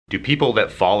Do people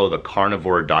that follow the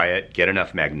carnivore diet get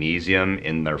enough magnesium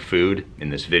in their food? In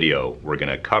this video, we're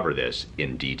gonna cover this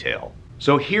in detail.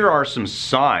 So here are some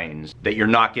signs that you're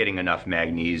not getting enough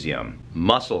magnesium.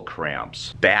 Muscle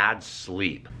cramps, bad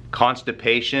sleep,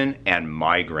 constipation, and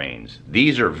migraines.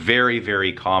 These are very,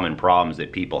 very common problems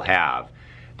that people have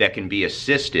that can be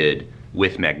assisted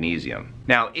with magnesium.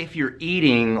 Now, if you're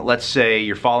eating, let's say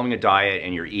you're following a diet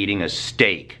and you're eating a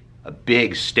steak, a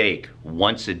big steak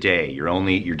once a day, you're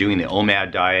doing the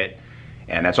OMAD diet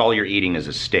and that's all you're eating is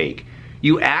a steak,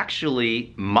 you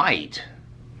actually might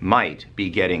be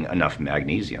getting enough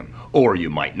magnesium, or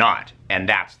you might not, and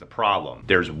that's the problem.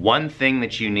 There's one thing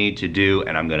that you need to do,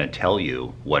 and I'm gonna tell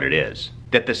you what it is.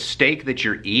 That the steak that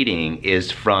you're eating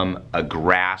is from a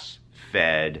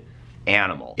grass-fed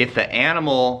animal. If the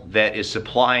animal that is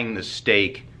supplying the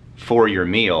steak for your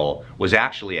meal was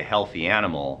actually a healthy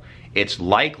animal, it's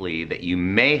likely that you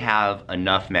may have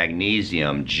enough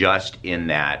magnesium just in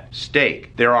that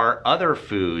steak. There are other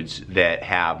foods that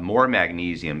have more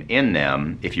magnesium in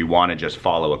them if you want to just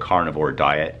follow a carnivore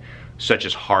diet, such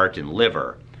as heart and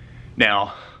liver.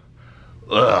 Now,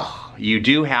 you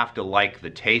do have to like the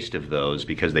taste of those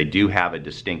because they do have a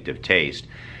distinctive taste.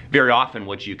 Very often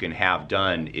what you can have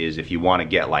done is if you want to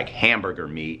get like hamburger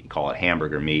meat, call it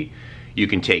hamburger meat, you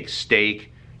can take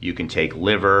steak, you can take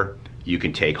liver, you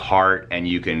can take heart, and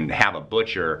you can have a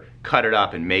butcher cut it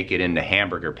up and make it into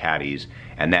hamburger patties,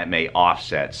 and that may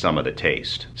offset some of the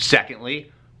taste.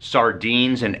 Secondly,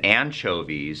 sardines and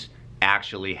anchovies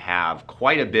actually have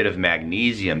quite a bit of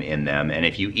magnesium in them, and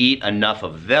if you eat enough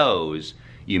of those,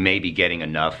 you may be getting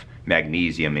enough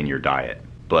magnesium in your diet.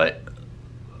 But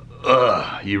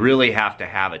you really have to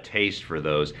have a taste for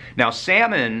those. Now,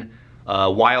 salmon,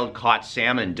 wild-caught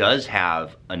salmon does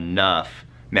have enough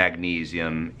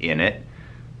magnesium in it.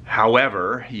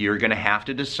 However, you're gonna have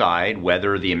to decide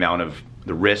whether the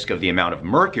risk of the amount of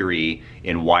mercury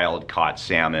in wild-caught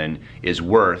salmon is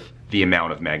worth the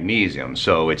amount of magnesium.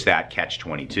 So it's that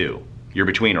catch-22. You're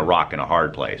between a rock and a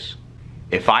hard place.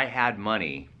 If I had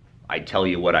money, I'd tell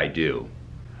you what I'd do.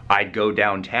 I'd go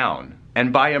downtown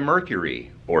and buy a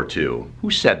mercury or two.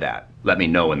 Who said that? Let me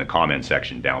know in the comment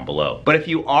section down below. But if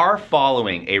you are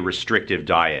following a restrictive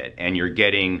diet and you're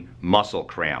getting muscle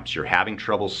cramps, you're having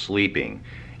trouble sleeping,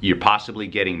 you're possibly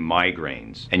getting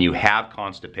migraines, and you have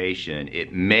constipation,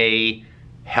 it may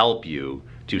help you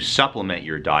to supplement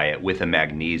your diet with a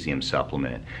magnesium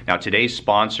supplement. Now, today's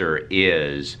sponsor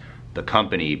is the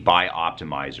company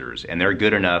Optimizers, and they're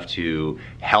good enough to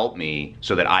help me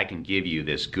so that I can give you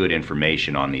this good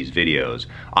information on these videos.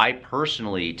 I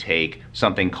personally take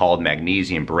something called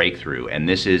Magnesium Breakthrough, and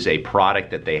this is a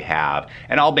product that they have,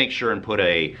 and I'll make sure and put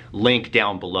a link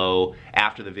down below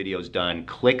after the video's done.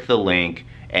 Click the link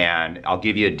and I'll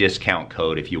give you a discount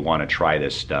code if you want to try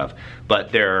this stuff.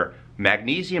 But their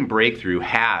Magnesium Breakthrough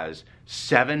has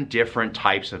 7 different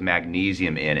types of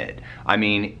magnesium in it. I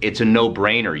mean, it's a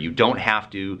no-brainer. You don't have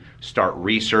to start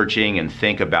researching and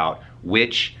think about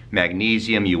which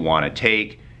magnesium you want to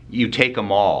take. You take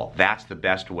them all. That's the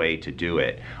best way to do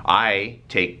it. I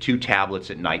take 2 tablets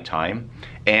at nighttime,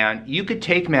 and you could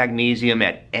take magnesium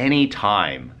at any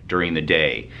time during the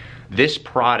day. This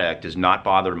product does not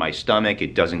bother my stomach.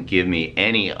 It doesn't give me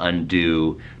any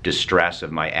undue distress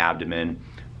of my abdomen,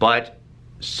 but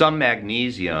some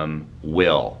magnesium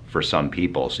will for some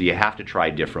people, so you have to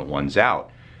try different ones out.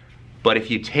 But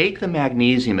if you take the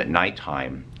magnesium at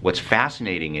nighttime, what's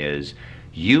fascinating is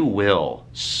you will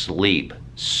sleep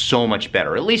so much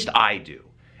better. At least I do.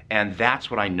 And that's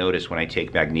what I notice when I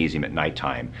take magnesium at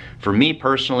nighttime. For me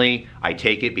personally, I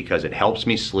take it because it helps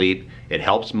me sleep, it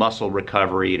helps muscle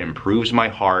recovery, it improves my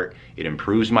heart, it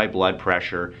improves my blood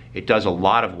pressure, it does a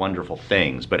lot of wonderful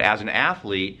things. But as an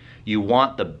athlete, you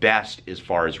want the best as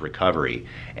far as recovery.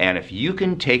 And if you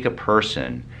can take a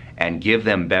person and give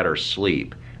them better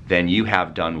sleep, then you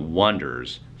have done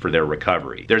wonders for their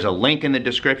recovery. There's a link in the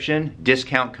description,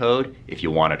 discount code, if you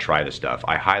want to try the stuff.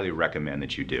 I highly recommend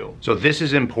that you do. So this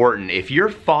is important. If you're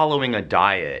following a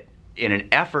diet in an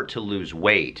effort to lose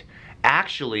weight,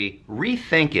 actually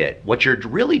rethink it. What you're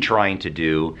really trying to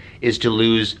do is to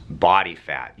lose body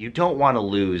fat. You don't want to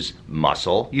lose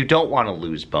muscle. You don't want to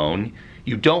lose bone.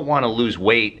 You don't want to lose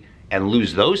weight and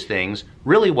lose those things.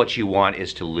 Really what you want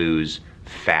is to lose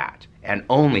fat, and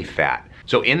only fat.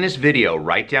 So in this video,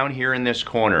 right down here in this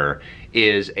corner,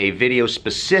 is a video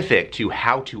specific to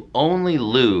how to only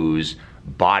lose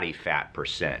body fat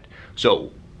percent.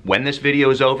 So when this video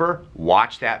is over,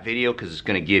 watch that video because it's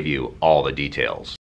going to give you all the details.